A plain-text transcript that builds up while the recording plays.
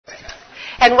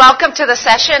and welcome to the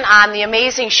session on the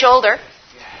amazing shoulder.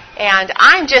 And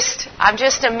I'm just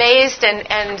amazed and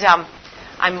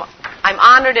I'm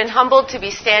honored and humbled to be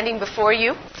standing before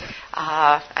you.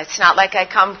 It's not like I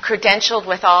come credentialed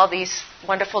with all these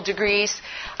wonderful degrees.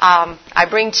 I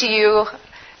bring to you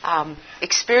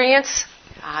experience.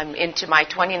 I'm into my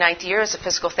 29th year as a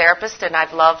physical therapist, and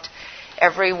I've loved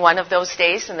every one of those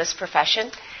days in this profession.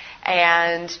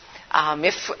 And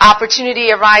if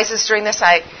opportunity arises during this,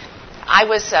 I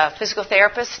was a physical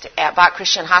therapist at Bach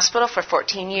Christian Hospital for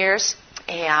 14 years,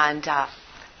 and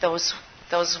those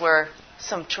were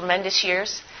some tremendous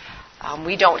years.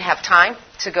 We don't have time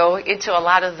to go into a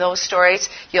lot of those stories.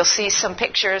 You'll see some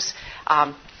pictures.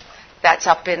 That's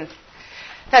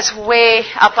way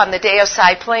up on the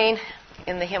Deosai Plain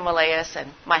in the Himalayas,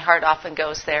 and my heart often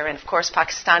goes there. And of course,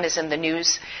 Pakistan is in the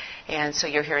news, and so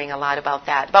you're hearing a lot about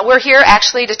that. But we're here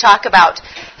actually to talk about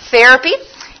therapy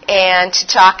and to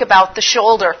talk about the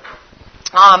shoulder.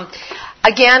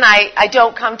 Again, I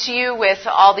don't come to you with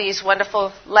all these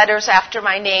wonderful letters after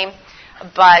my name,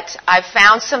 but I've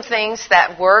found some things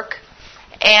that work,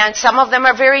 and some of them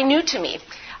are very new to me.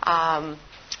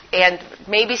 And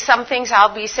maybe some things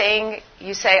I'll be saying,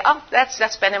 you say, oh,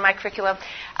 that's been in my curriculum.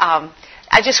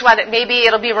 I just want maybe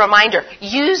it'll be a reminder.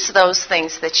 Use those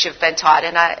things that you've been taught,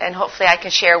 and hopefully I can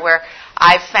share where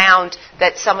I've found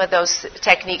that some of those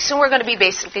techniques, and we're going to be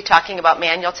basically talking about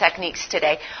manual techniques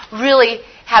today, really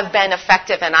have been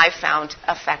effective, and I've found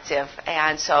effective.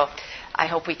 And so I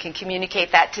hope we can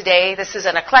communicate that today. This is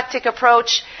an eclectic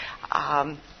approach,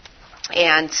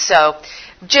 and so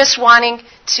just wanting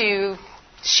to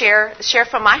share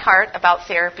from my heart about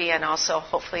therapy, and also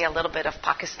hopefully a little bit of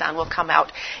Pakistan will come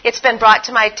out. It's been brought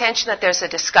to my attention that there's a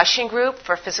discussion group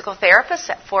for physical therapists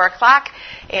at 4 o'clock,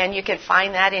 and you can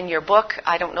find that in your book.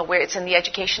 I don't know where. It's in the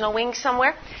educational wing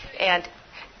somewhere. And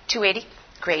 280,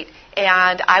 great.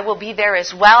 And I will be there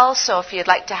as well, so if you'd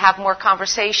like to have more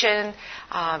conversation,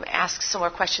 ask some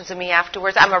more questions of me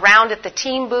afterwards. I'm around at the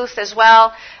team booth as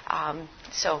well,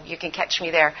 so you can catch me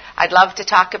there. I'd love to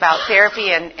talk about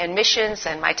therapy and missions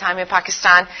and my time in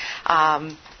Pakistan.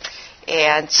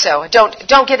 And so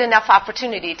don't get enough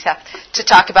opportunity to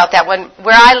talk about that one.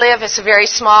 Where I live, it's a very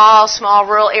small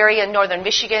rural area in northern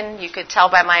Michigan. You could tell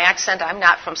by my accent I'm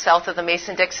not from south of the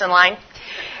Mason-Dixon line.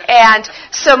 And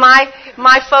so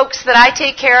my folks that I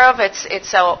take care of,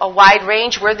 it's a wide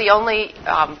range. We're the only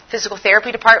physical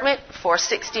therapy department for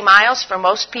 60 miles for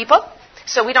most people,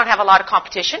 so we don't have a lot of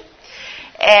competition.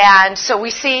 And so we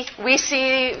see,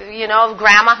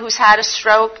 grandma who's had a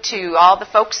stroke, to all the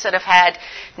folks that have had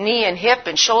knee and hip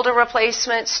and shoulder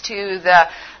replacements, to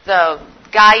the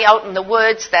guy out in the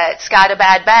woods that's got a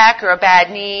bad back or a bad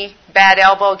knee, bad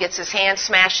elbow, gets his hand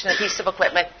smashed in a piece of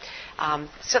equipment.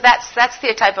 So that's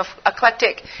the type of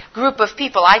eclectic group of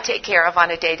people I take care of on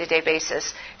a day-to-day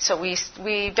basis. So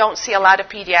we don't see a lot of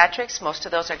pediatrics. Most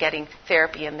of those are getting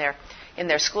therapy in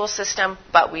their school system,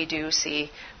 but we do see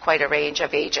quite a range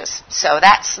of ages. So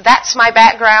that's my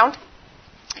background,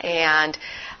 and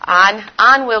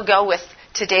on we'll go with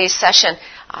today's session.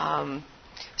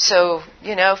 So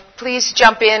please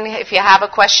jump in if you have a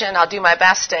question. I'll do my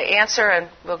best to answer, and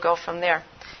we'll go from there.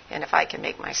 And if I can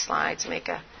make my slides,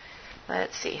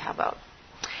 let's see, how about,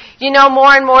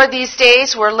 more and more these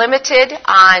days we're limited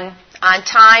on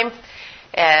time.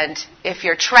 And if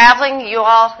you're traveling,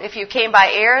 if you came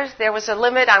by air, there was a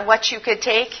limit on what you could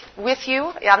take with you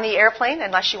on the airplane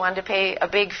unless you wanted to pay a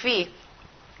big fee.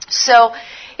 So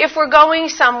if we're going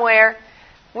somewhere,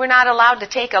 we're not allowed to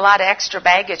take a lot of extra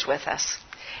baggage with us.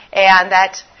 And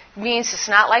that means it's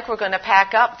not like we're going to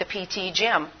pack up the PT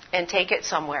gym and take it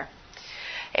somewhere.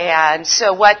 And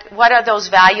so what are those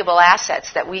valuable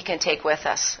assets that we can take with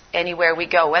us anywhere we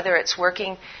go, whether it's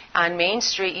working on Main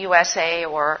Street, USA,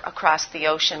 or across the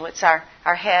ocean? It's our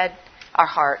head, our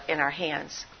heart, and our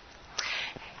hands.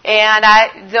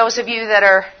 And those of you that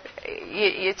are,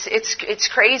 it's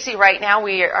crazy right now.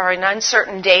 We are in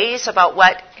uncertain days about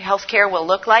what healthcare will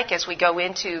look like as we go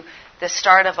into the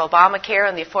start of Obamacare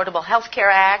and the Affordable Health Care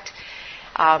Act.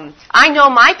 I know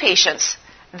my patients,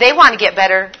 they want to get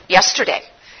better yesterday.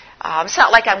 It's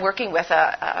not like I'm working with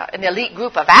an elite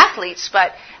group of athletes,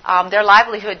 but their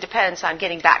livelihood depends on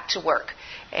getting back to work.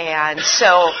 And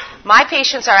so my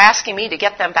patients are asking me to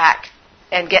get them back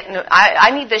and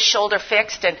I need this shoulder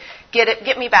fixed and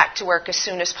get me back to work as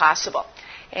soon as possible.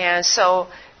 And so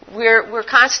we're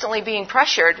constantly being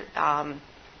pressured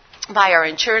by our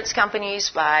insurance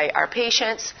companies, by our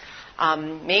patients,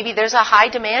 Maybe there's a high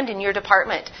demand in your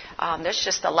department. There's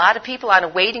just a lot of people on a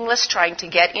waiting list trying to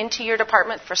get into your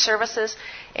department for services,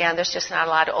 and there's just not a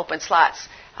lot of open slots.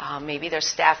 Maybe there's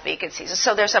staff vacancies.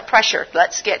 So there's a pressure.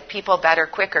 Let's get people better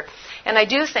quicker. And I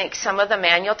do think some of the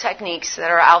manual techniques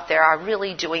that are out there are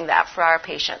really doing that for our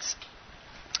patients.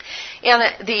 In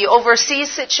the overseas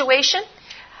situation,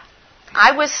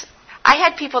 I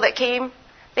had people that came,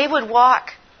 they would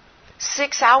walk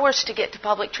 6 hours to get to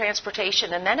public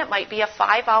transportation, and then it might be a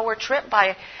 5-hour trip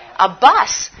by a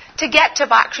bus to get to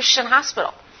Bach Christian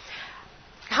Hospital.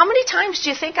 How many times do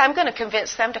you think I'm going to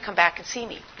convince them to come back and see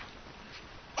me?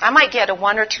 I might get a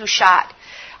 1 or 2 shot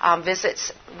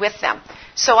visits with them.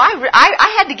 So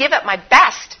I had to give it my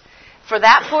best for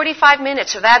that 45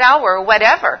 minutes or that hour or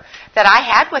whatever that I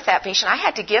had with that patient. I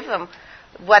had to give them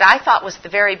what I thought was the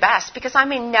very best because I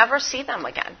may never see them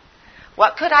again.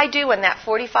 What could I do in that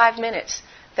 45 minutes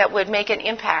that would make an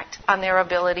impact on their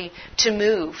ability to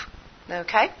move?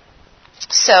 Okay?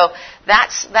 So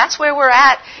that's where we're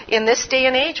at in this day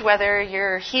and age, whether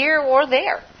you're here or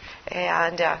there.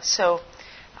 And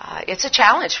it's a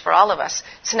challenge for all of us.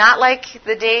 It's not like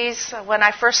the days when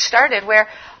I first started where,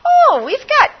 we've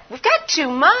got 2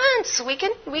 months. We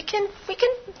can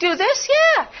do this,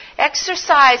 yeah.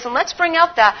 Exercise, and let's bring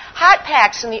out the hot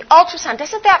packs and the ultrasound.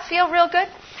 Doesn't that feel real good?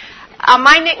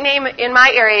 My nickname in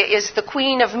my area is the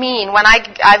Queen of Mean. When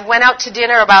I went out to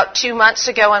dinner about 2 months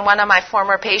ago, and one of my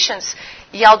former patients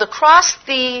yelled across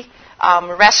the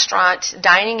restaurant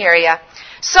dining area,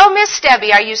 "So, Miss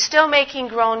Debbie, are you still making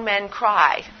grown men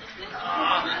cry?"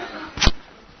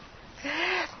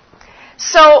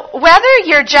 So whether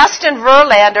you're Justin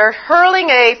Verlander hurling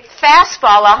a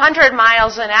fastball 100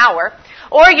 miles an hour,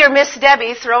 or you're Miss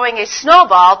Debbie throwing a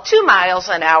snowball 2 miles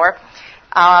an hour,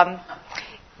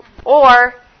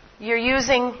 or you're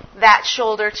using that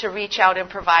shoulder to reach out and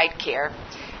provide care,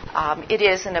 it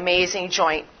is an amazing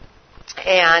joint,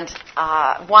 and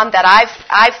one that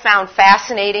I've found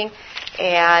fascinating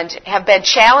and have been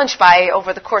challenged by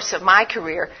over the course of my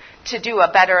career to do a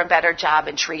better and better job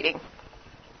in treating.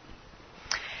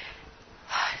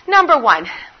 Number 1,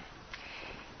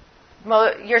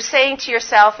 you're saying to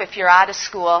yourself if you're out of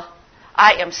school,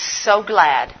 I am so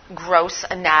glad gross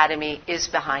anatomy is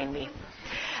behind me.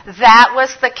 That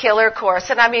was the killer course.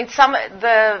 And I mean,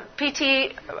 the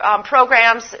PT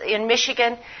programs in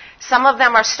Michigan, some of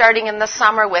them are starting in the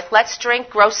summer with let's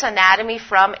drink gross anatomy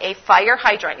from a fire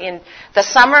hydrant. In the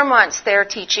summer months, they're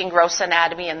teaching gross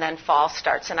anatomy, and then fall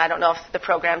starts. And I don't know if the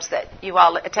programs that you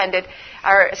all attended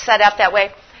are set up that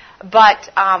way. But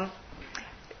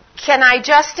can I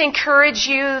just encourage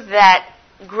you that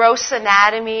gross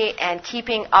anatomy and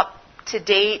keeping up to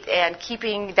date and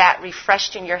keeping that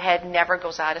refreshed in your head never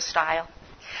goes out of style?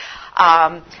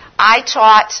 I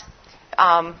taught,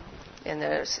 and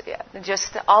there's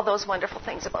just all those wonderful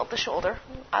things about the shoulder.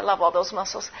 I love all those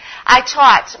muscles. I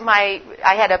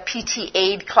had a PT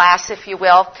aid class, if you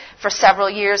will, for several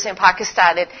years in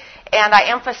Pakistan, and I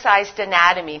emphasized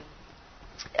anatomy.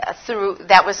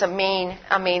 That was a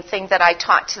main thing that I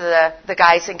taught to the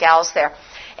guys and gals there.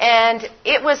 And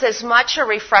it was as much a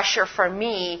refresher for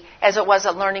me as it was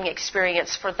a learning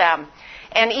experience for them.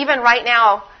 And even right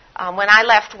now, when I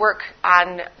left work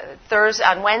on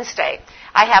Wednesday,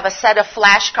 I have a set of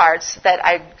flashcards that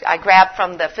I grabbed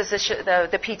from the physician,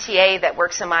 the PTA that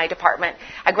works in my department.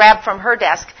 I grabbed from her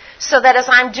desk so that as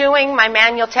I'm doing my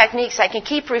manual techniques, I can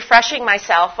keep refreshing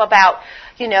myself about,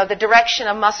 the direction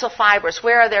of muscle fibers,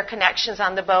 where are their connections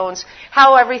on the bones,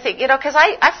 how everything, because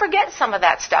I forget some of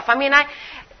that stuff. I mean,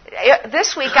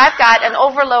 this week I've got an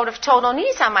overload of total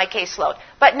knees on my caseload,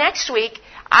 but next week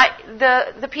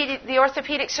the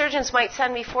orthopedic surgeons might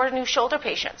send me 4 new shoulder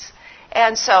patients,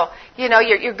 and so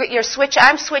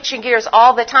I'm switching gears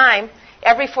all the time,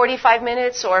 every 45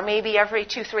 minutes or maybe every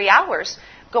 2-3 hours,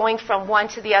 going from one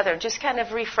to the other, just kind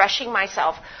of refreshing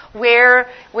myself where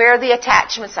the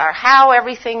attachments are, how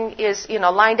everything is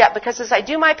lined up. Because as I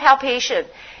do my palpation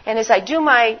and as I do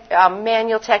my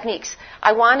manual techniques,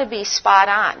 I want to be spot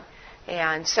on.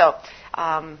 And so,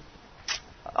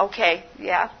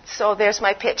 so there's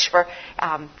my pitch for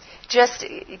just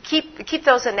keep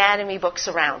those anatomy books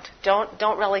around.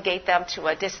 Don't relegate them to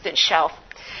a distant shelf.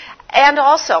 And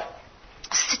also,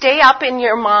 stay up in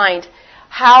your mind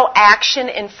how action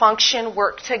and function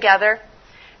work together.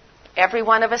 Every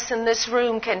one of us in this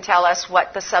room can tell us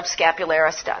what the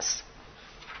subscapularis does.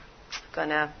 I'm going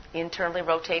to internally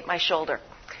rotate my shoulder.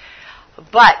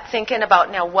 But thinking about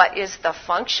now what is the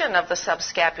function of the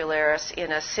subscapularis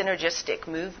in a synergistic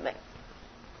movement?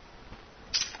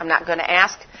 I'm not going to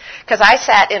ask, because I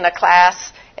sat in a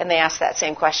class and they asked that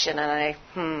same question, and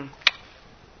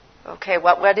Okay,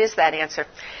 what is that answer?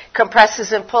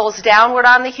 Compresses and pulls downward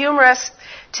on the humerus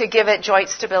to give it joint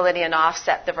stability and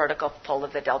offset the vertical pull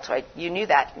of the deltoid. You knew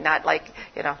that, not like,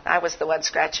 I was the one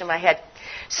scratching my head.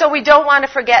 So we don't want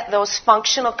to forget those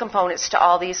functional components to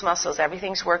all these muscles.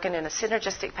 Everything's working in a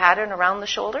synergistic pattern around the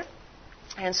shoulder.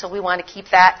 And so we want to keep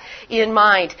that in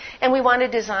mind. And we want to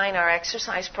design our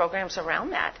exercise programs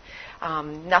around that.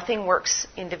 Nothing works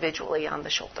individually on the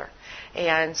shoulder.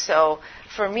 And so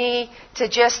for me to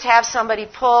just have somebody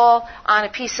pull on a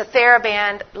piece of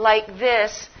TheraBand like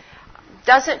this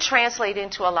doesn't translate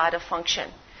into a lot of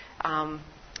function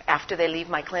after they leave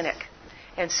my clinic.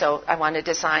 And so I want to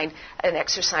design an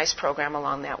exercise program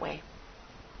along that way.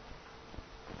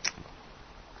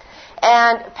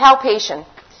 And palpation.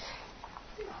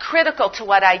 Critical to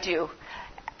what I do.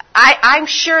 I'm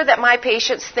sure that my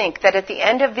patients think that at the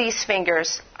end of these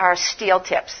fingers are steel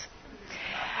tips.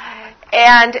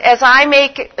 And as I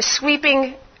make a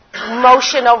sweeping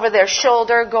motion over their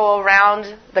shoulder, go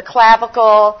around the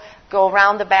clavicle, go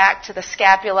around the back to the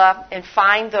scapula, and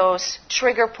find those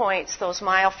trigger points, those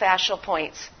myofascial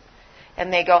points,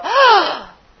 and they go,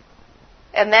 oh!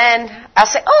 And then I'll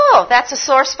say, oh, that's a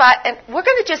sore spot, and we're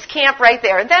going to just camp right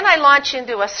there. And then I launch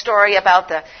into a story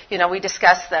about we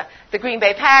discuss the Green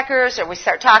Bay Packers, or we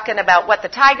start talking about what the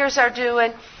Tigers are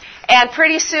doing. And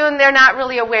pretty soon they're not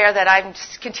really aware that I'm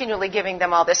just continually giving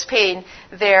them all this pain.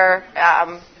 They're,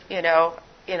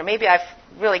 maybe I've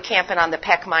really camping on the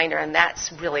pec minor, and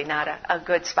that's really not a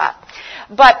good spot.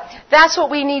 But that's what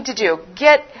we need to do.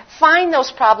 Find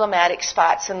those problematic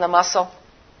spots in the muscle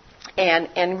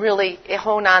and really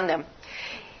hone on them.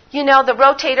 The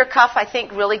rotator cuff, I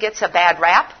think, really gets a bad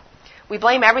rap. We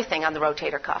blame everything on the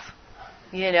rotator cuff.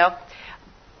 The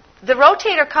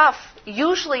rotator cuff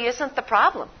usually isn't the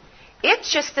problem.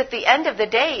 It's just at the end of the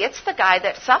day, it's the guy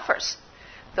that suffers.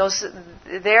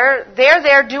 They're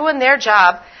there doing their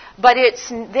job, but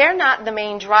they're not the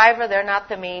main driver. They're not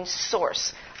the main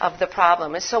source of the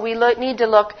problem. And so we need to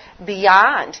look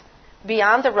beyond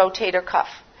the rotator cuff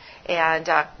and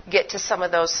get to some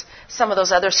of those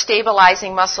other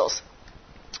stabilizing muscles.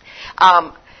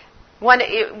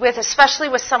 Especially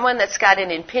with someone that's got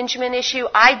an impingement issue,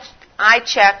 I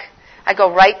check. I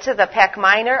go right to the pec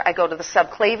minor, I go to the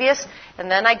subclavius, and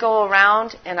then I go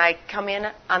around and I come in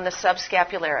on the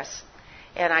subscapularis.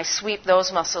 And I sweep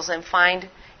those muscles and find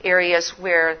areas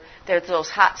where there's those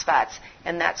hot spots.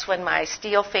 And that's when my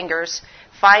steel fingers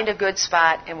find a good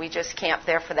spot, and we just camp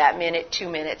there for that minute, 2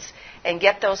 minutes, and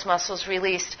get those muscles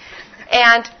released.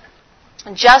 And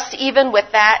just even with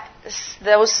that,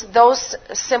 those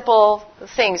simple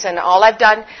things, and all I've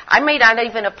done, I may not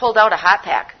even have pulled out a hot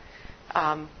pack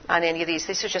on any of these.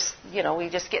 These are just, we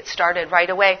just get started right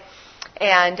away.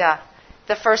 And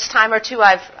the first time or two,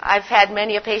 I've had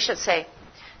many a patient say,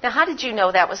 now how did you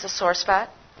know that was a sore spot?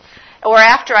 Or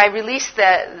after I released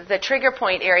the trigger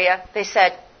point area, they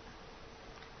said,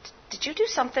 did you do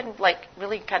something like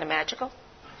really kind of magical?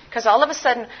 Because all of a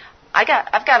sudden, I've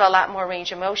got a lot more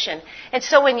range of motion. And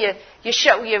so when you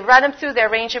run them through their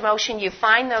range of motion, you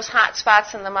find those hot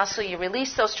spots in the muscle, you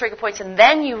release those trigger points, and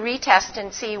then you retest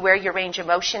and see where your range of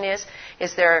motion is.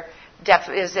 Is there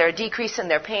a decrease in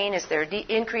their pain? Is there an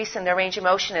increase in their range of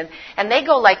motion? And they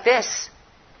go like this.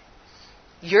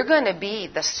 You're going to be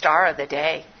the star of the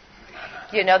day.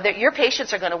 Your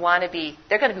patients are going to wanting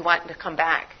to come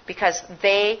back because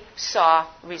they saw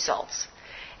results.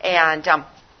 And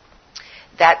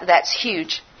that's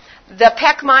huge. The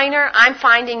pec minor, I'm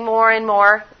finding more and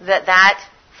more that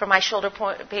for my shoulder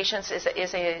patients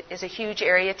is a huge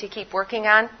area to keep working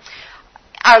on.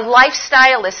 Our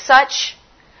lifestyle is such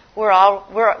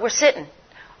we're sitting.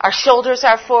 Our shoulders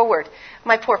are forward.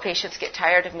 My poor patients get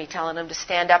tired of me telling them to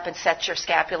stand up and set your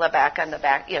scapula back on the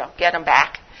back, get them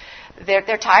back.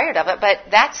 They're tired of it, but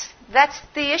that's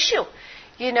the issue.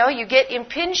 You get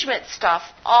impingement stuff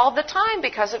all the time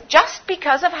because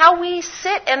of how we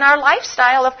sit in our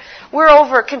lifestyle. We're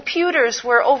over computers,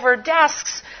 we're over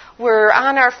desks, we're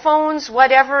on our phones,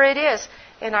 whatever it is.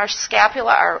 And our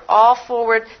scapula are all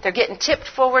forward. They're getting tipped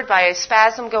forward by a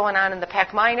spasm going on in the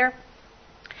pec minor.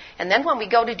 And then when we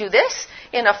go to do this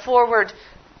in a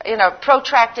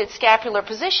protracted scapular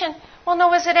position, well,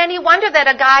 no, is it any wonder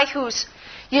that a guy who's,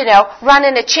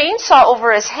 running a chainsaw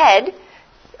over his head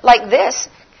like this,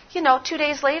 2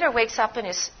 days later wakes up and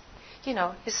his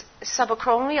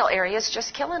subacromial area is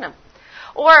just killing him.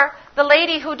 Or the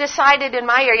lady who decided in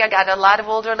my area, I got a lot of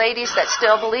older ladies that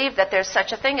still believe that there's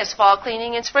such a thing as fall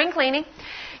cleaning and spring cleaning,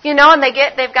 and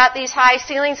they've got these high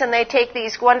ceilings and they take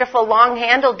these wonderful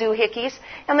long-handled doohickeys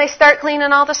and they start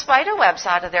cleaning all the spider webs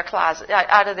out of their closet,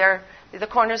 out of the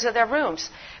corners of their rooms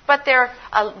but they're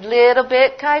a little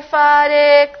bit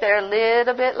kyphotic, they're a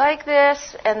little bit like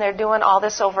this, and they're doing all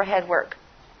this overhead work.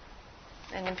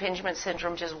 And impingement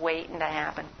syndrome just waiting to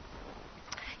happen.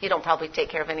 You don't probably take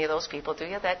care of any of those people, do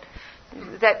you, that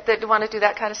want to do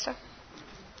that kind of stuff?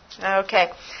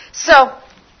 Okay. So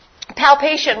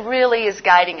palpation really is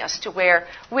guiding us to where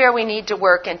we need to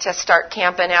work and to start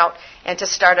camping out and to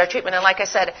start our treatment. And like I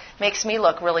said, it makes me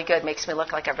look really good, makes me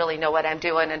look like I really know what I'm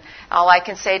doing. And all I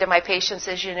can say to my patients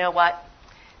is, you know what?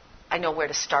 I know where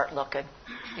to start looking,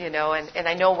 and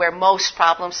I know where most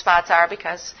problem spots are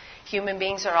because human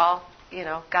beings are all,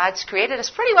 God's created us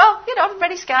pretty well.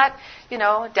 Everybody's got,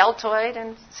 deltoid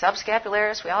and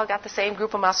subscapularis. We all got the same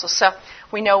group of muscles, so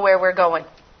we know where we're going.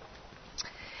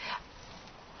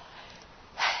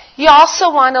 You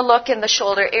also want to look in the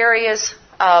shoulder areas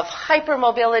of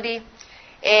hypermobility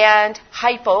and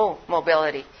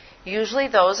hypomobility. Usually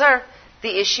those are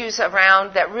the issues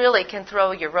around that really can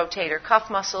throw your rotator cuff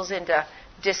muscles into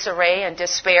disarray and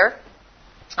despair.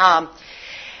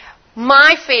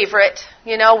 My favorite,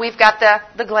 we've got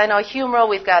the glenohumeral,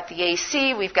 we've got the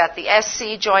AC, we've got the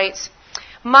SC joints.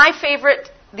 My favorite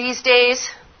these days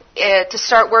to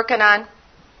start working on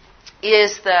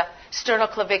is the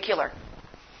sternoclavicular.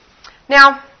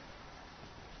 Now,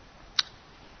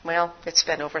 it's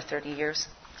been over 30 years.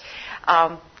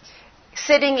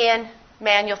 Sitting in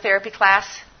manual therapy class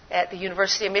at the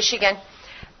University of Michigan,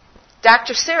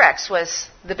 Dr. Sirex was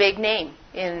the big name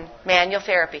in manual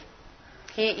therapy.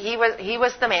 He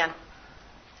was the man.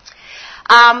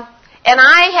 And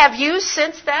I have used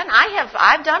since then.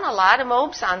 I've done a lot of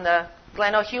MOBs on the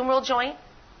glenohumeral joint,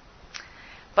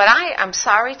 but I am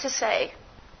sorry to say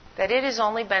that it has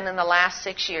only been in the last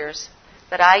 6 years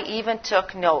that I even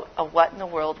took note of what in the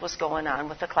world was going on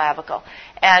with the clavicle.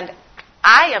 And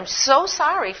I am so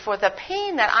sorry for the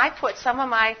pain that I put some of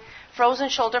my frozen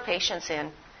shoulder patients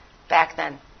in back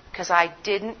then, because I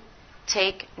didn't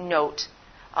take note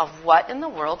of what in the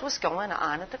world was going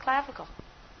on at the clavicle.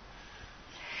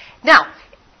 Now,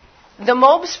 the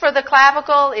MOBs for the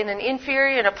clavicle in an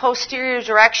inferior and a posterior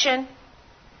direction,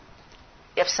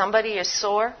 if somebody is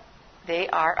sore, they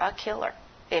are a killer.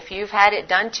 If you've had it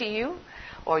done to you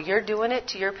or you're doing it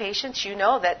to your patients, you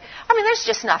know that, there's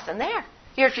just nothing there.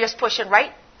 You're just pushing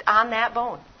right on that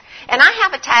bone. And I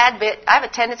have a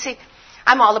tendency,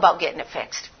 I'm all about getting it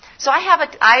fixed. So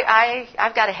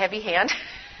I've got a heavy hand.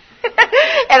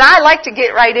 And I like to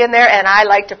get right in there and I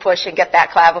like to push and get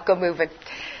that clavicle moving.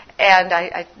 And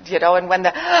and when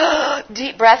the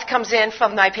deep breath comes in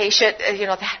from my patient,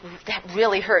 that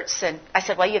really hurts. And I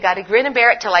said, well, you got to grin and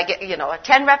bear it till I get,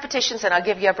 10 repetitions and I'll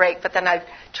give you a break. But then I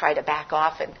try to back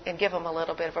off and give them a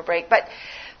little bit of a break. But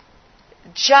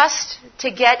just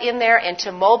to get in there and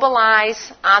to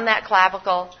mobilize on that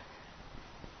clavicle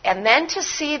and then to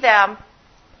see them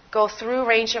go through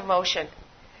range of motion.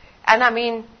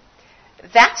 And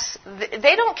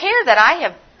they don't care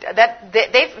that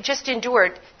they've just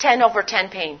endured 10 over 10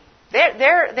 pain.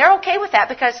 They're okay with that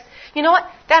because, you know what?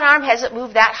 That arm hasn't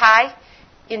moved that high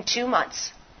in 2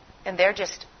 months. And they're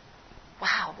just,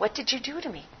 wow, what did you do to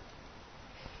me?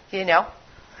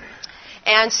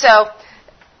 And so,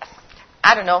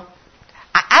 I don't know.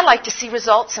 I like to see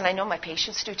results, and I know my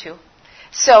patients do too.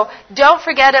 So don't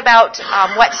forget about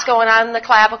what's going on in the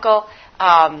clavicle.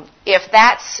 If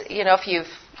that's,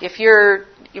 if you're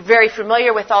very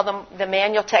familiar with all the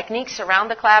manual techniques around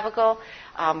the clavicle,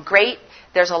 great.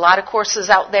 There's a lot of courses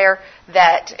out there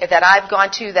that I've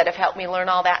gone to that have helped me learn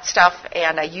all that stuff,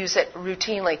 and I use it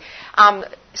routinely.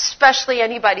 Especially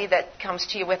anybody that comes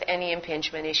to you with any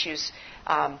impingement issues.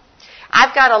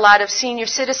 I've got a lot of senior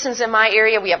citizens in my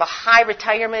area. We have a high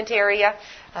retirement area.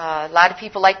 A lot of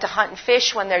people like to hunt and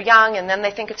fish when they're young, and then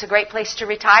they think it's a great place to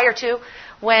retire to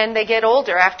when they get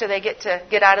older, after they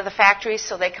get out of the factories,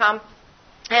 so they come.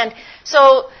 And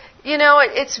so,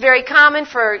 it's very common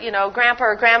for, grandpa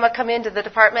or grandma come into the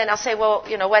department, and I'll say, well,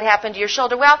 what happened to your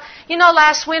shoulder? Well,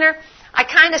 last winter I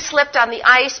kind of slipped on the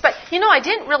ice, but, I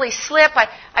didn't really slip.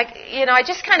 I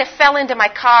just kind of fell into my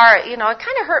car. It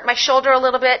kind of hurt my shoulder a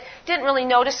little bit. Didn't really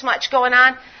notice much going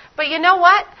on. But you know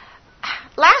what?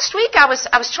 Last week I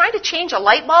was trying to change a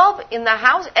light bulb in the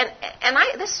house, and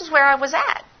this is where I was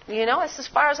at. It's as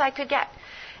far as I could get.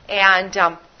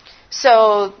 And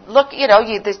so look,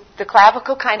 the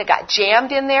clavicle kind of got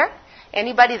jammed in there.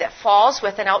 Anybody that falls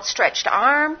with an outstretched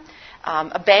arm,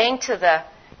 a bang to the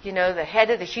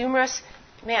head of the humerus,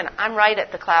 man, I'm right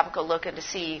at the clavicle looking to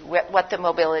see what the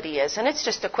mobility is. And it's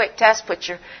just a quick test. Put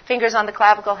your fingers on the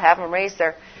clavicle, have them raise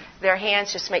their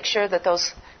hands. Just make sure that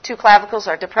those two clavicles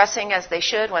are depressing as they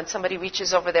should when somebody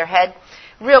reaches over their head.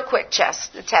 Real quick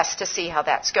test to see how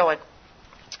that's going.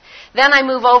 Then I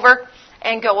move over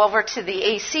and go over to the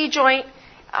AC joint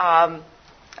on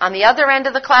the other end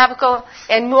of the clavicle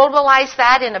and mobilize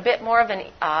that in a bit more of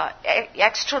an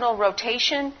external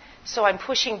rotation. So I'm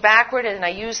pushing backward, and I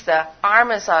use the arm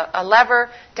as a lever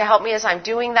to help me as I'm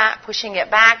doing that, pushing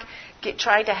it back,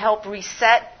 trying to help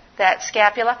reset that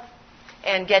scapula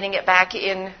and getting it back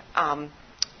in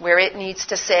where it needs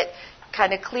to sit.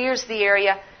 Kind of clears the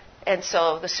area, and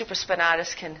so the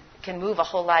supraspinatus can move a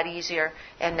whole lot easier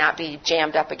and not be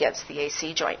jammed up against the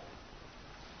AC joint.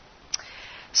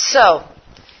 So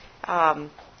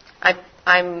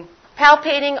I'm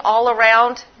palpating all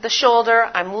around the shoulder.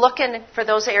 I'm looking for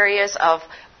those areas of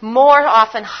more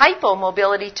often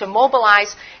hypomobility to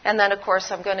mobilize, and then, of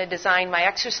course, I'm going to design my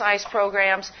exercise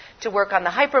programs to work on the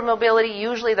hypermobility.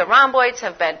 Usually the rhomboids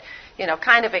have been,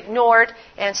 kind of ignored,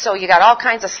 and so you got all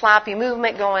kinds of sloppy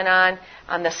movement going on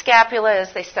the scapula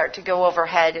as they start to go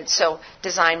overhead, and so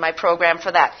design my program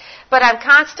for that. But I'm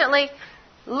constantly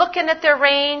looking at their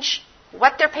range,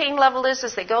 what their pain level is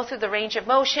as they go through the range of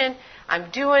motion. I'm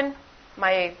doing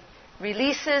my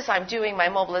releases, I'm doing my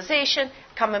mobilization,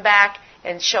 coming back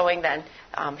and showing them,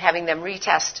 having them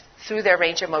retest through their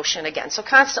range of motion again. So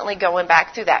constantly going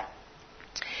back through that.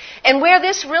 And where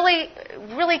this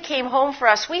really came home for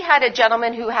us, we had a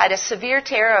gentleman who had a severe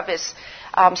tear of his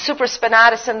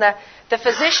supraspinatus, and the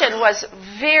physician was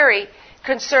very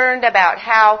concerned about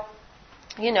how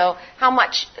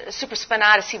much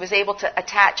supraspinatus he was able to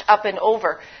attach up and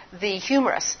over the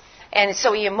humerus. And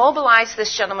so he immobilized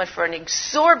this gentleman for an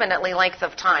exorbitantly length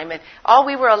of time, and all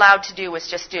we were allowed to do was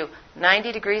just do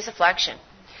 90 degrees of flexion.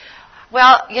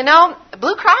 Well,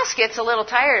 Blue Cross gets a little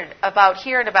tired about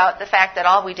hearing about the fact that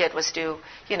all we did was do,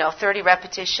 30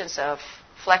 repetitions of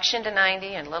flexion to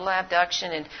 90 and little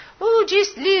abduction and,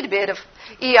 just a little bit of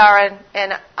ER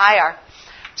and IR.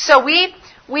 So we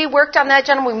worked on that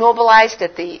gentleman. We mobilized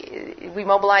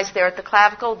there at the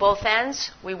clavicle, both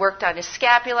ends. We worked on his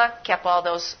scapula, kept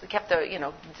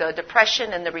the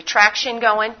depression and the retraction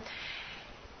going.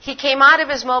 He came out of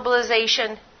his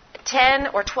mobilization 10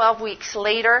 or 12 weeks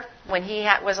later when he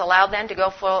was allowed then to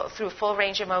go through full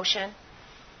range of motion.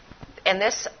 And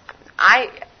this, I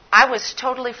was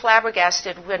totally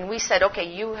flabbergasted when we said, okay,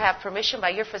 you have permission by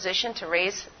your physician to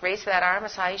raise that arm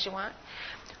as high as you want.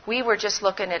 We were just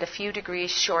looking at a few degrees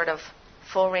short of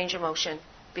full range of motion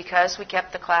because we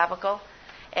kept the clavicle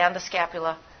and the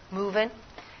scapula moving.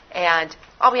 And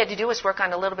all we had to do was work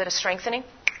on a little bit of strengthening,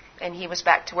 and he was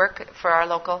back to work for our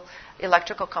local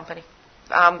electrical company.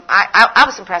 I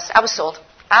was impressed. I was sold.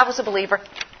 I was a believer.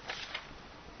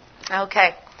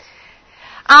 Okay.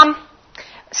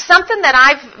 Something that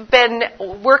I've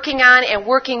been working on and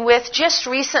working with just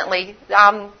recently,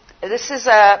 this is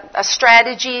a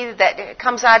strategy that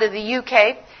comes out of the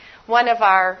UK. One of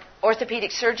our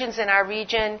orthopedic surgeons in our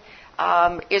region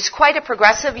is quite a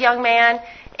progressive young man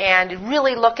and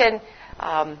really looking,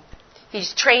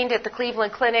 he's trained at the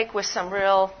Cleveland Clinic with some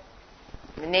real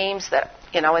names that,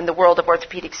 in the world of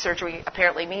orthopedic surgery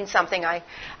apparently mean something. I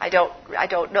don't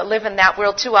live in that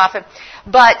world too often.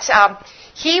 But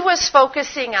he was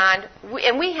focusing on,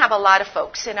 and we have a lot of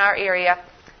folks in our area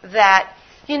that,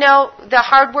 the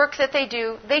hard work that they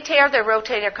do, they tear their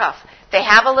rotator cuff. They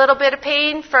have a little bit of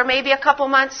pain for maybe a couple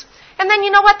months, and then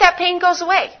you know what? That pain goes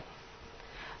away.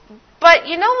 But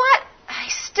you know what? I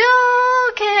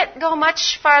still can't go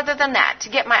much farther than that to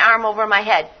get my arm over my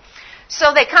head.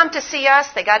 So they come to see us.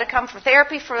 They got to come for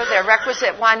therapy for their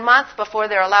requisite 1 month before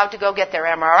they're allowed to go get their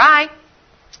MRI.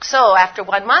 So after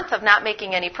 1 month of not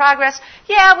making any progress,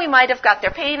 we might have got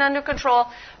their pain under control,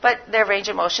 but their range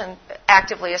of motion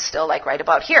actively is still like right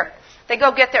about here. They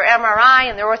go get their MRI,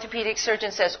 and their orthopedic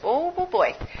surgeon says, oh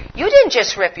boy, you didn't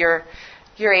just rip your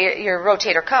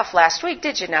rotator cuff last week,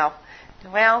 did you now?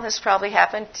 Well, this probably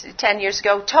happened 10 years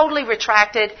ago. Totally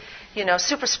retracted,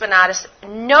 supraspinatus,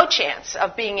 no chance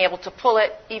of being able to pull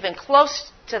it even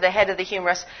close to the head of the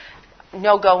humerus,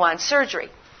 no go on surgery.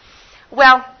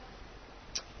 Well,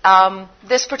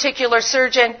 this particular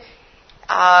surgeon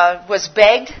was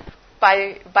begged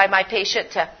by my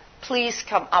patient to please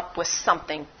come up with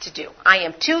something to do. I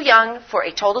am too young for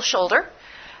a total shoulder.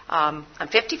 I'm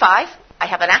 55. I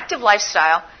have an active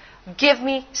lifestyle. Give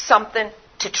me something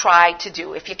to try to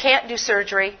do. If you can't do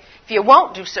surgery, if you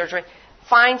won't do surgery,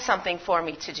 find something for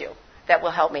me to do that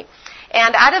will help me.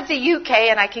 And out of the UK,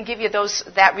 and I can give you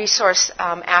that resource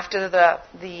after the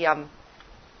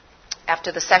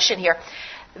session here,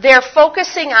 they're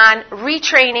focusing on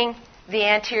retraining the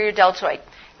anterior deltoid.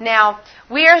 Now,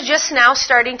 we are just now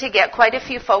starting to get quite a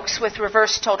few folks with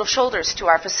reverse total shoulders to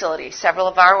our facility. Several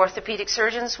of our orthopedic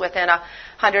surgeons within a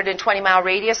 120-mile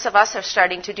radius of us are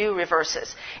starting to do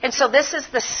reverses. And so this is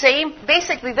the same,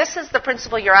 basically this is the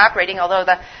principle you're operating, although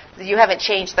you haven't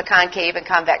changed the concave and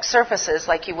convex surfaces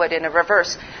like you would in a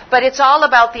reverse. But it's all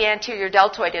about the anterior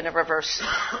deltoid in a reverse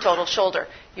total shoulder.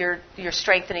 You're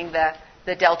strengthening the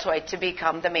deltoid to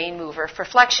become the main mover for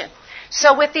flexion.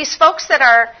 So with these folks that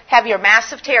have your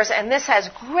massive tears, and this has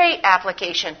great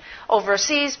application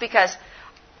overseas because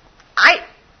I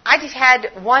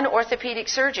had one orthopedic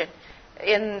surgeon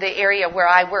in the area where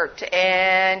I worked,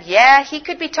 and yeah, he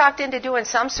could be talked into doing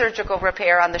some surgical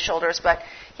repair on the shoulders, but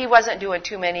he wasn't doing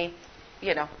too many,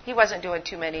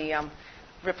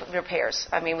 repairs.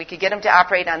 I mean, we could get him to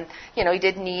operate on, he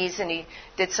did knees and he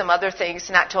did some other things,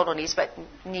 not total knees, but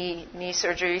knee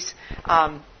surgeries.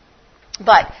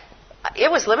 But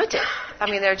it was limited. I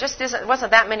mean, there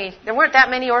weren't that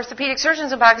many orthopedic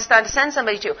surgeons in Pakistan to send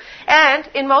somebody to. And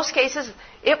in most cases,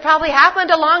 it probably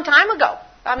happened a long time ago.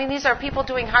 I mean, these are people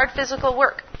doing hard physical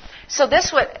work. So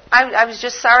I was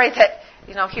just sorry that,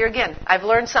 here again, I've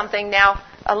learned something now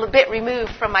a little bit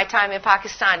removed from my time in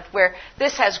Pakistan where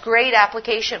this has great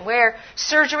application, where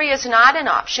surgery is not an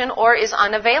option or is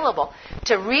unavailable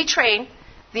to retrain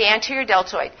the anterior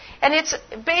deltoid. And it's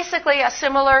basically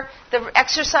the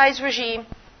exercise regime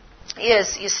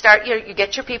is you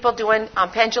get your people doing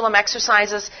pendulum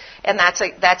exercises, and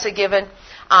that's a given.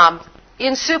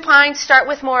 In supine, start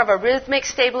with more of a rhythmic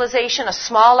stabilization, a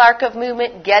small arc of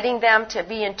movement, getting them to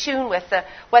be in tune with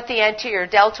what the anterior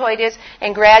deltoid is,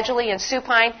 and gradually in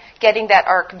supine, getting that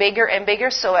arc bigger and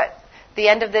bigger, so at the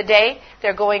end of the day,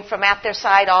 they're going from at their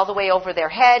side all the way over their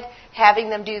head, having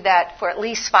them do that for at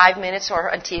least 5 minutes or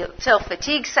until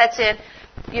fatigue sets in,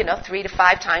 3 to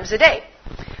 5 times a day.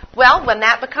 Well, when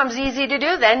that becomes easy to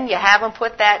do, then you have them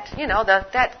put that,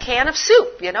 that can of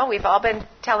soup. We've all been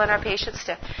telling our patients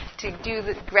to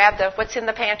grab what's in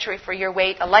the pantry for your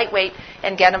weight, a light weight,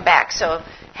 and get them back. So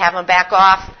have them back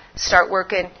off, start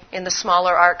working in the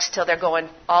smaller arcs till they're going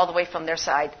all the way from their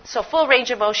side. So full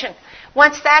range of motion.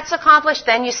 Once that's accomplished,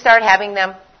 then you start having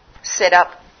them sit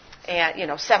up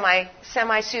and,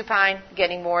 semi-supine,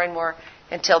 getting more and more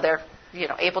until they're,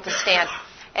 able to stand.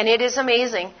 And it is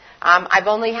amazing. I've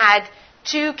only had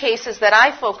 2 cases that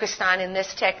I focused on in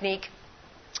this technique,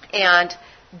 and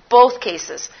both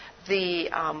cases,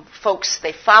 the folks,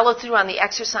 they followed through on the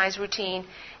exercise routine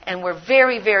and were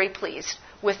very, very pleased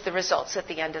with the results at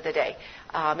the end of the day.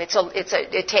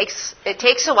 It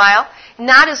takes a while,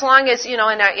 not as long as in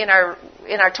our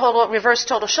total reverse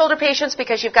total shoulder patients,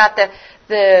 because you've got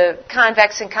the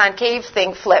convex and concave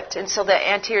thing flipped, and so the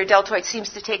anterior deltoid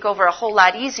seems to take over a whole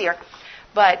lot easier.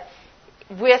 But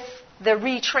with the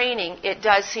retraining, it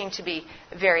does seem to be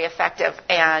very effective,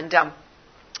 and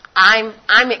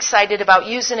I'm excited about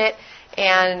using it,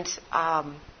 and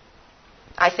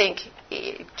I think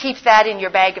keep that in your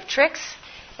bag of tricks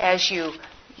as you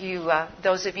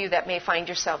those of you that may find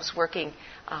yourselves working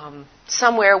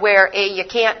somewhere where you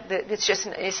can't,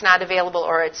 it's not available,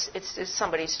 or it's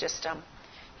somebody's just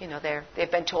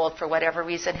they've been told for whatever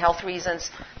reason, health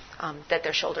reasons, that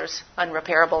their shoulder's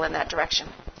unrepairable in that direction.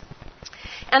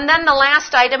 And then the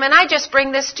last item, and I just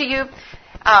bring this to you.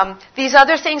 These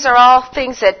other things are all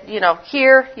things that,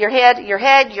 here, your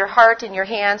head, your heart, and your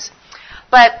hands.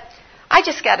 But I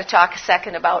just got to talk a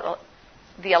second about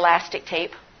the elastic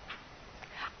tape.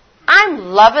 I'm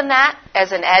loving that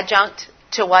as an adjunct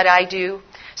to what I do.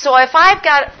 So if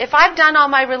I've done all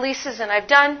my releases and I've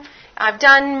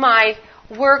done my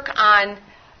work on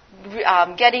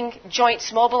getting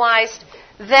joints mobilized,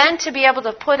 then to be able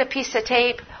to put a piece of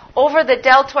tape over the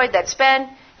deltoid that's been,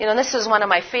 this is one of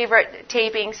my favorite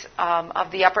tapings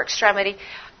of the upper extremity.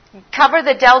 Cover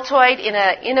the deltoid in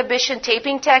an inhibition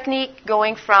taping technique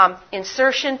going from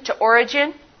insertion to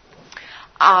origin.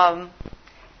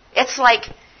 It's like,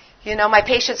 my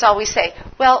patients always say,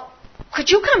 well, could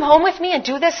you come home with me and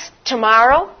do this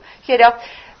tomorrow?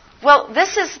 Well,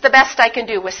 this is the best I can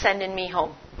do with sending me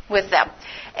home with them.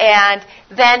 And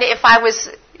then if I was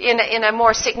in a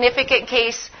more significant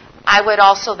case, I would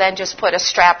also then just put a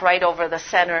strap right over the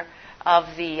center of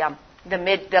the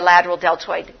lateral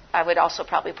deltoid. I would also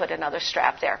probably put another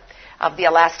strap there of the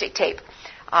elastic tape.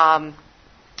 I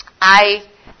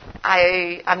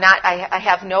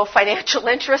have no financial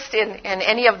interest in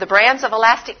any of the brands of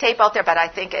elastic tape out there, but I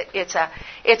think it's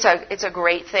a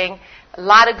great thing. A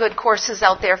lot of good courses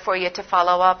out there for you to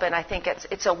follow up, and I think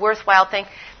it's a worthwhile thing.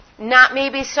 Not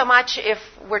maybe so much if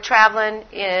we're traveling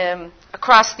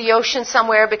across the ocean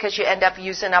somewhere, because you end up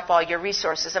using up all your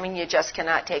resources. I mean, you just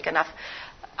cannot take enough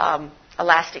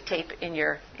elastic tape in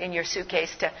your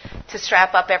suitcase to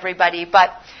strap up everybody.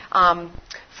 But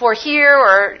for here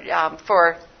or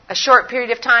for a short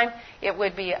period of time, it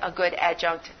would be a good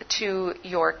adjunct to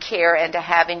your care and to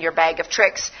have in your bag of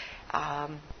tricks.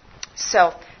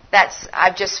 So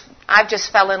I've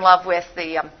just fell in love with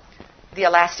the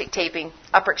elastic taping,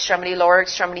 upper extremity, lower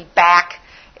extremity, back,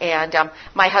 and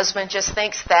my husband just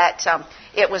thinks that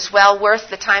it was well worth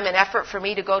the time and effort for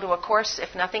me to go to a course,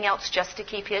 if nothing else, just to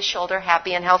keep his shoulder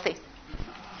happy and healthy.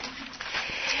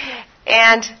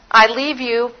 And I leave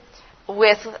you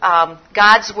with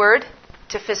God's word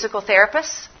to physical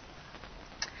therapists.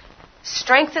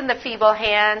 Strengthen the feeble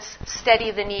hands,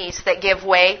 steady the knees that give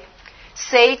way.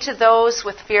 Say to those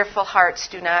with fearful hearts,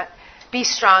 do not be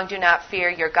strong, do not fear,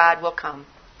 your God will come.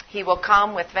 He will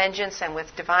come with vengeance and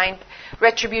with divine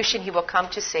retribution. He will come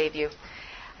to save you.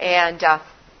 And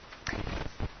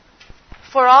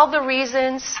for all the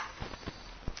reasons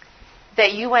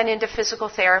that you went into physical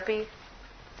therapy,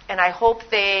 and I hope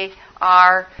they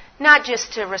are not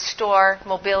just to restore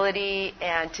mobility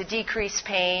and to decrease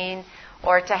pain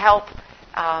or to help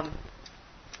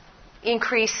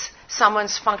increase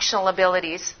someone's functional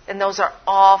abilities, and those are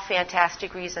all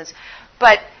fantastic reasons.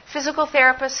 But physical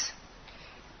therapists,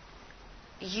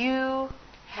 you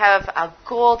have a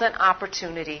golden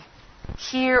opportunity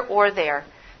here or there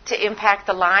to impact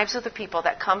the lives of the people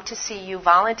that come to see you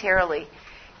voluntarily,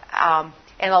 and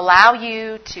allow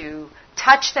you to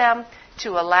touch them,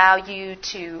 to allow you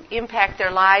to impact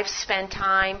their lives, spend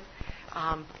time,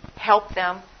 help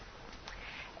them.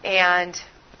 And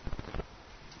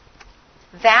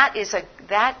that is a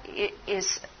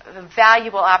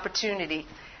valuable opportunity.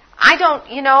 I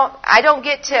don't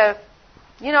get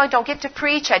to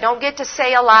preach. I don't get to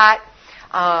say a lot.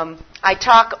 I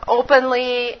talk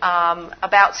openly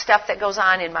about stuff that goes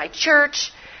on in my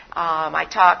church. I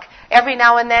talk every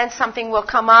now and then. Something will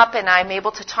come up, and I'm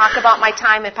able to talk about my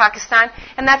time in Pakistan.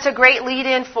 And that's a great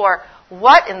lead-in for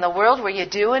what in the world were you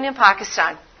doing in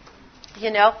Pakistan?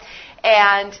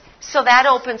 And so that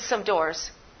opens some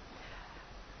doors.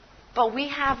 But we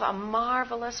have a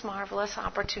marvelous, marvelous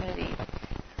opportunity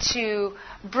to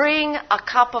bring a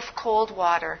cup of cold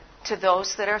water to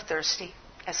those that are thirsty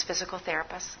as physical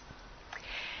therapists.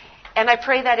 And I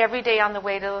pray that every day on the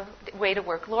way to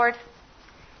work. Lord,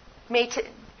 may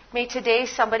today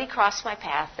somebody cross my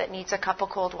path that needs a cup of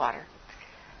cold water.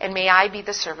 And may I be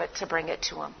the servant to bring it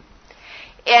to them.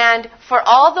 And for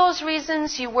all those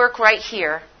reasons you work right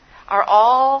here are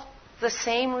all the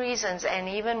same reasons, and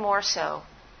even more so,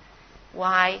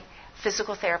 why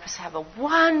physical therapists have a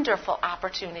wonderful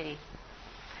opportunity.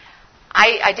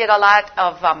 I did a lot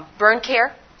of burn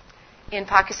care in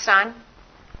Pakistan,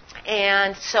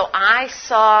 and so I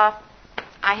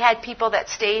had people that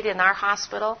stayed in our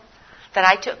hospital that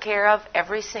I took care of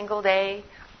every single day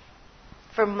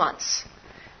for months.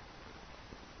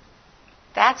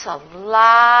 That's a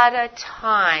lot of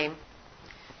time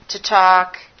to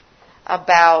talk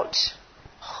about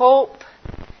hope,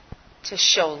 to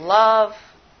show love,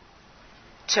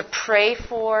 to pray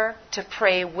for, to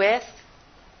pray with,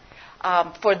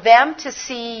 for them to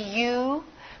see you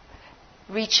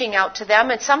reaching out to them.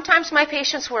 And sometimes my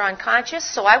patients were unconscious,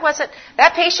 so I wasn't,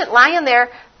 that patient lying there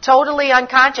totally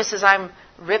unconscious as I'm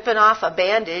ripping off a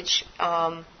bandage,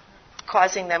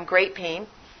 causing them great pain.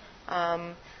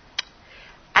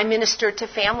 I ministered to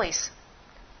families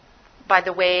by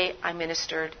the way I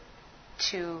ministered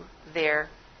to their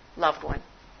loved one.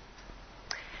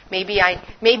 Maybe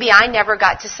I never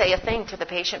got to say a thing to the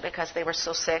patient because they were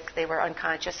so sick, they were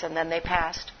unconscious, and then they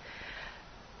passed.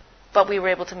 But we were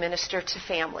able to minister to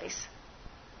families.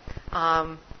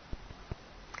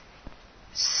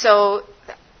 So,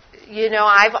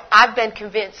 I've been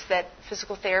convinced that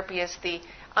physical therapy is the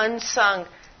unsung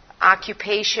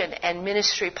occupation and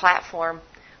ministry platform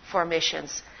for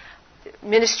missions.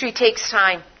 Ministry takes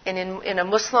time, and in a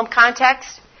Muslim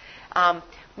context,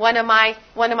 one of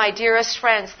my dearest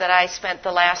friends that I spent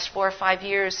the last 4 or 5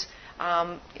 years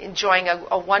enjoying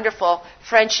a wonderful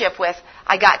friendship with,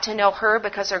 I got to know her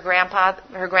because her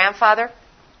grandfather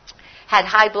had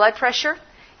high blood pressure,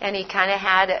 and he kind of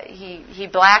he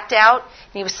blacked out,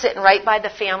 and he was sitting right by the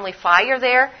family fire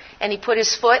there, and he put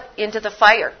his foot into the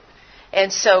fire.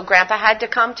 And so Grandpa had to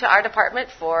come to our department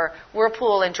for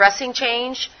whirlpool and dressing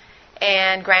change,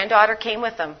 and granddaughter came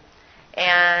with him.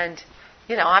 And,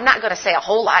 I'm not going to say a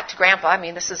whole lot to Grandpa. I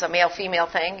mean, this is a male-female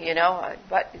thing,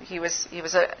 but he was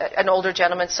an older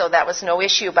gentleman, so that was no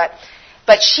issue. But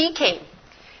she came,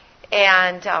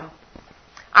 and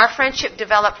our friendship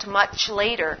developed much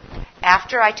later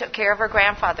after I took care of her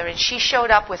grandfather, and she showed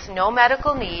up with no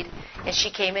medical need, and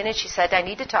she came in and she said, "I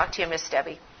need to talk to you, Miss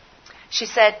Debbie." She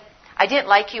said, I didn't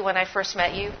like you when I first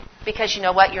met you because you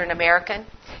know what? You're an American.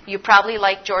 You probably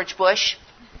like George Bush.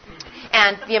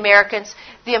 And the Americans,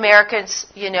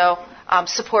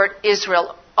 support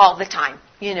Israel all the time,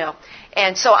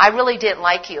 And so I really didn't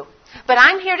like you. But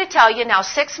I'm here to tell you now,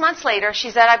 6 months later,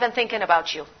 she said, I've been thinking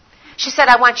about you. She said,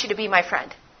 I want you to be my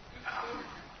friend.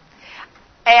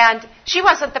 And she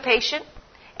wasn't the patient.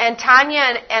 And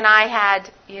Tanya and I had,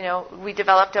 we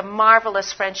developed a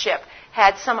marvelous friendship.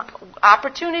 Had some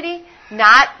opportunity,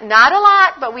 not a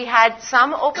lot, but we had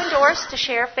some open doors to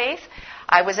share faith.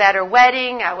 I was at her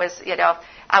wedding. I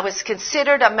was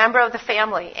considered a member of the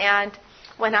family. And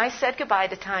when I said goodbye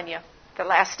to Tanya, the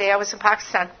last day I was in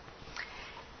Pakistan,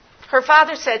 her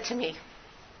father said to me,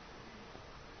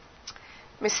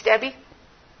 Miss Debbie,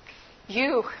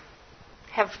 you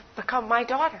have become my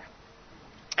daughter.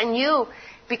 And you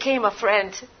became a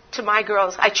friend to my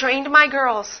girls. I trained my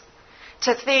girls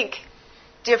to think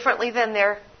differently than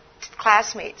their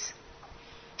classmates.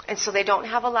 And so they don't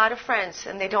have a lot of friends.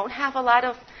 And they don't have a lot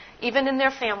of, even in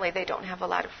their family, they don't have a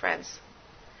lot of friends.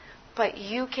 But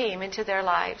you came into their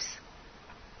lives.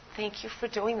 Thank you for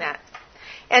doing that.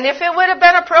 And if it would have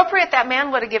been appropriate, that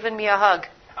man would have given me a hug.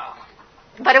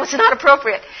 But it was not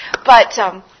appropriate. But,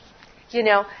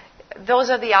 those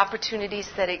are the opportunities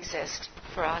that exist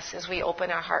for us as we open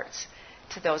our hearts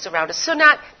to those around us. So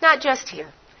not just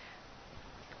here,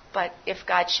 but if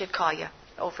God should call you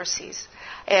overseas.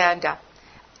 And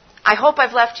I hope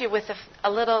I've left you with a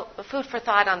little food for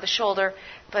thought on the shoulder,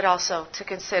 but also to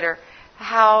consider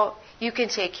how you can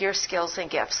take your skills and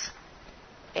gifts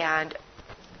and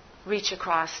reach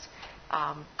across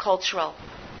cultural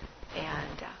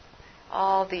and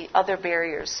all the other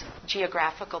barriers,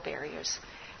 geographical barriers.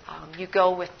 You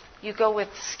go with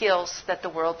skills that the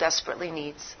world desperately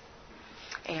needs.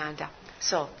 And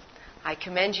so I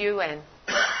commend you and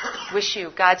wish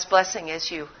you God's blessing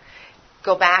as you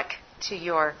go back to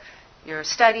your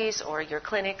studies or your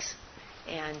clinics.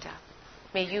 And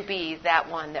may you be that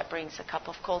one that brings a cup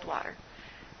of cold water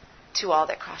to all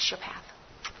that cross your path.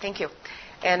 Thank you.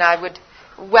 And I would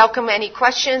welcome any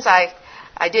questions. I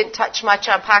didn't touch much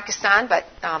on Pakistan, but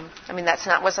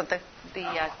wasn't the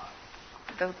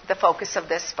focus of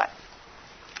this.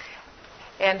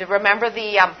 And remember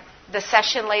the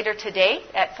session later today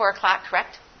at 4:00,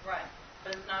 correct? Right,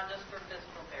 but it's not just for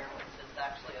physical therapists. It's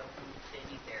actually open to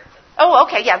any therapist. Oh,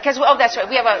 okay, yeah, because that's right.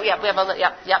 We have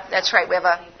that's right. We have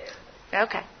a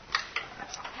okay.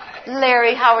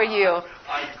 Larry, how are you?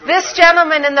 This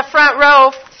gentleman in the front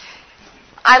row,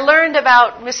 I learned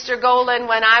about Mr. Golan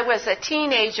when I was a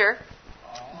teenager,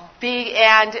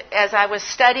 and as I was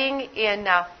studying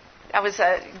I was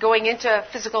going into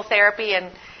physical therapy,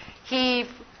 and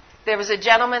there was a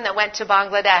gentleman that went to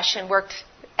Bangladesh and worked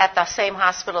at the same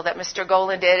hospital that Mr.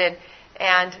 Golan did,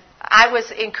 and I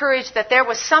was encouraged that there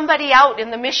was somebody out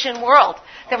in the mission world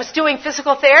that was doing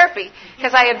physical therapy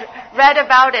because I had read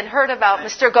about and heard about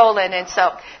Mr. Golan. And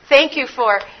so thank you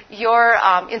for your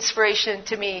inspiration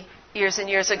to me years and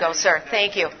years ago, sir.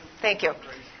 Thank you. Thank you.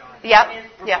 Yep.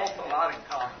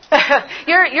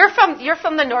 You're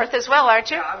from the north as well, aren't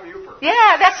you? Yeah, I'm Uper.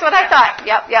 Yeah, that's what I thought.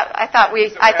 Yep. I thought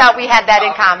we had that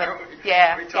in common.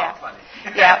 Yeah. We talk funny.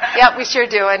 Yep, we sure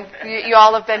do, and you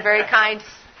all have been very kind.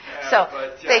 So,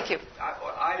 thank you.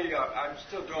 I'm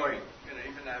still doing,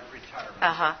 even at retirement.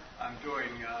 I'm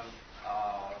doing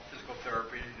physical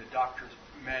therapy. The doctors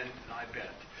mend and I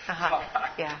bend.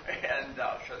 Yeah. And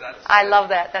so that's. I love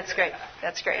that. That's great.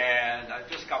 That's great. And I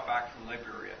just got back from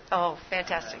Liberia. Oh,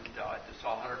 fantastic. And I just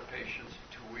saw 100 patients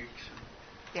in 2 weeks.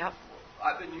 Yep.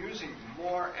 I've been using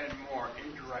more and more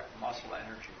indirect muscle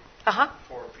energy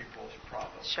for people's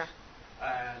problems. Sure.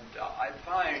 And I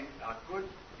find a good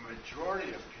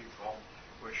majority of people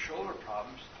with shoulder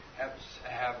problems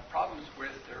have problems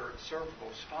with their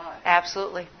cervical spine.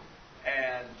 Absolutely.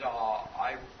 And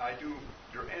I do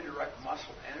your indirect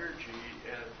muscle energy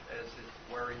as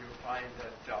where you find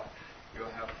that you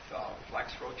have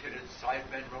flex rotated side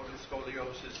bend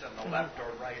rotoscoliosis on the left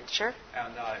or right. Sure.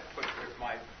 And I put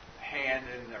my hand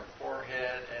in their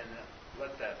forehead and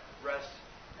let that rest.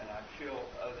 And I feel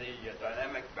the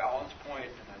dynamic balance point,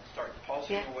 and it starts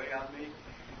pulsing away on me.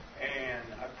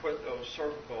 And I put those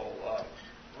cervical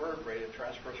vertebrae, the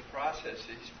transverse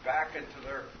processes, back into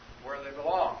where they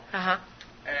belong.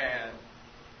 And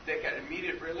they get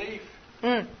immediate relief.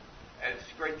 And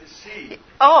it's great to see.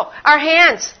 Oh, our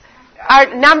hands, our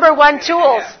number one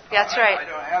tools. That's right. I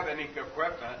don't have any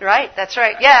equipment. Right, that's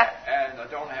right, yeah. And I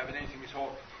don't have anything,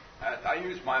 so I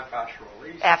use myofascial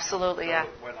release. Absolutely, so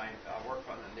when I work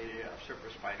on the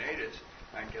supraspinatus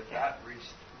and get that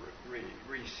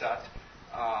reset,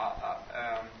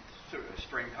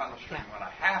 string, tunnel string when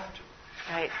I have to.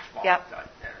 Right. Well, Yep.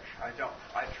 I don't.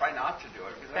 I try not to do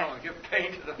it because I don't want to give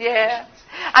pain to the Yeah. patients.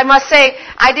 I must say,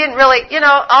 I didn't really,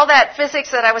 all that physics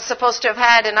that I was supposed to have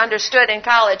had and understood in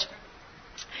college,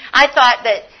 I thought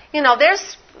that,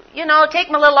 there's, take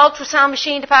my little ultrasound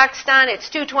machine to Pakistan, it's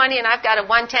 220 and I've got a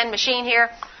 110 machine here.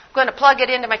 I'm going to plug it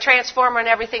into my transformer and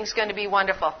everything's going to be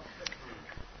wonderful.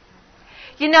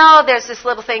 There's this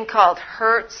little thing called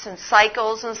hertz and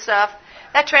cycles and stuff.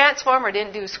 That transformer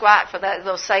didn't do squat for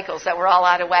those cycles that were all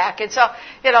out of whack. And so,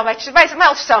 my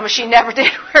ultrasound machine never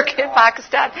did work in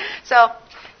Pakistan. So,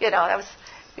 that was,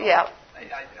 yeah.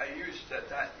 I used that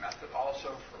method also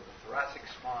for the thoracic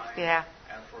spine. Yeah.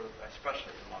 And for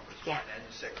especially the lumbar spine and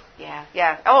the sacrum. Yeah,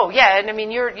 yeah. Oh, yeah. And I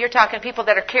mean, you're talking people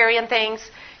that are carrying things,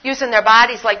 using their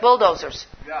bodies like bulldozers.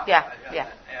 Yeah.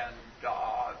 And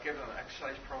give them an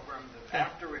exercise program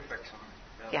after we fix them,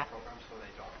 the program so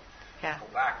they don't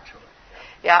go back to it.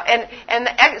 Yeah,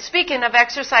 and speaking of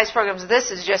exercise programs, this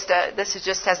is just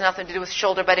has nothing to do with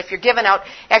shoulder. But if you're giving out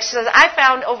exercise, I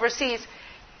found overseas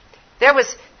there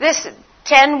was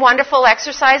 10 wonderful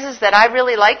exercises that I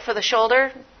really like for the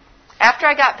shoulder. After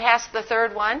I got past the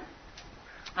third one,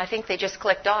 I think they just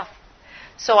clicked off.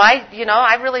 So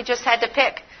I really just had to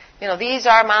pick. These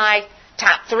are my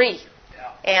top 3,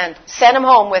 and send them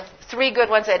home with 3 good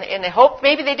ones, and hope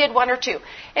maybe they did 1 or 2.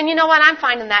 And you know what? I'm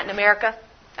finding that in America.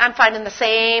 I'm finding the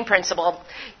same principle.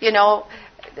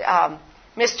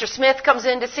 Mr. Smith comes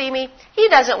in to see me. He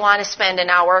doesn't want to spend an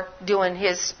hour doing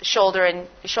his shoulder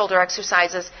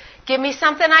exercises. Give me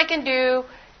something I can do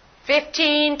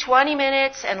 15, 20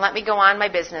 minutes and let me go on my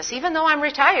business. Even though I'm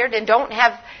retired and don't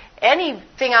have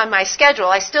anything on my schedule,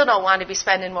 I still don't want to be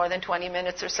spending more than 20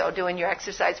 minutes or so doing your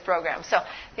exercise program. So,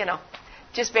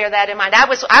 just bear that in mind. I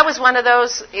was one of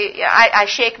those. I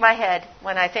shake my head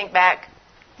when I think back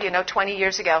 20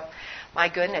 years ago. My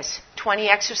goodness, 20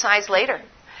 exercise later,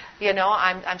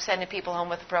 I'm sending people home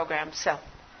with the program. So,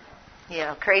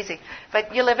 crazy.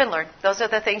 But you live and learn. Those are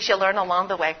the things you learn along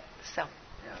the way. So.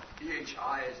 Yeah,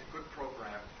 BHI is a good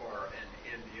program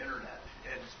in the internet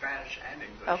in Spanish and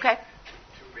English. Okay.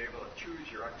 To be able to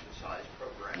choose your exercise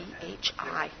program.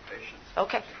 BHI. Patients.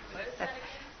 Okay.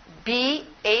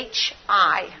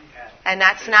 BHI, and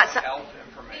that's not health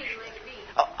information.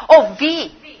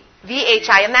 V.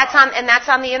 VHI, and that's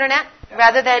on the internet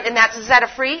rather than, and is that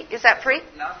free? Is that free?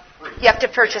 Not free. You have to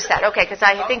purchase that. Okay, because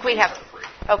I think we have.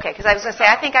 Okay, because I was going to say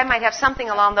I think I might have something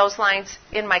along those lines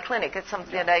in my clinic. It's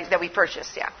something that we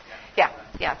purchased. Yeah.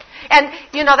 And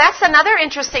that's another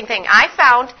interesting thing. I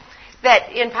found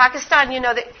that in Pakistan,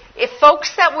 that if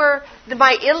folks that were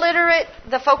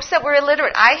the folks that were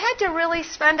illiterate, I had to really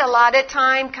spend a lot of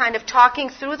time kind of talking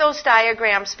through those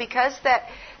diagrams because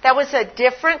that was a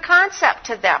different concept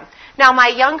to them. Now, my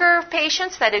younger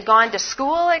patients that had gone to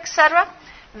school, etc.,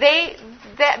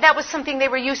 that was something they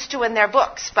were used to in their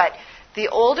books. But the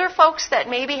older folks that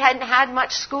maybe hadn't had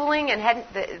much schooling and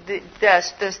hadn't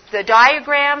the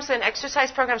diagrams and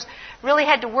exercise programs really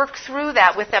had to work through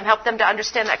that with them, help them to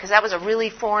understand that because that was a really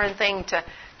foreign thing to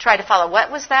try to follow. What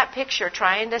was that picture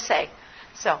trying to say?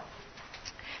 So,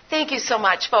 thank you so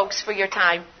much, folks, for your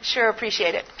time. Sure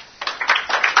appreciate it.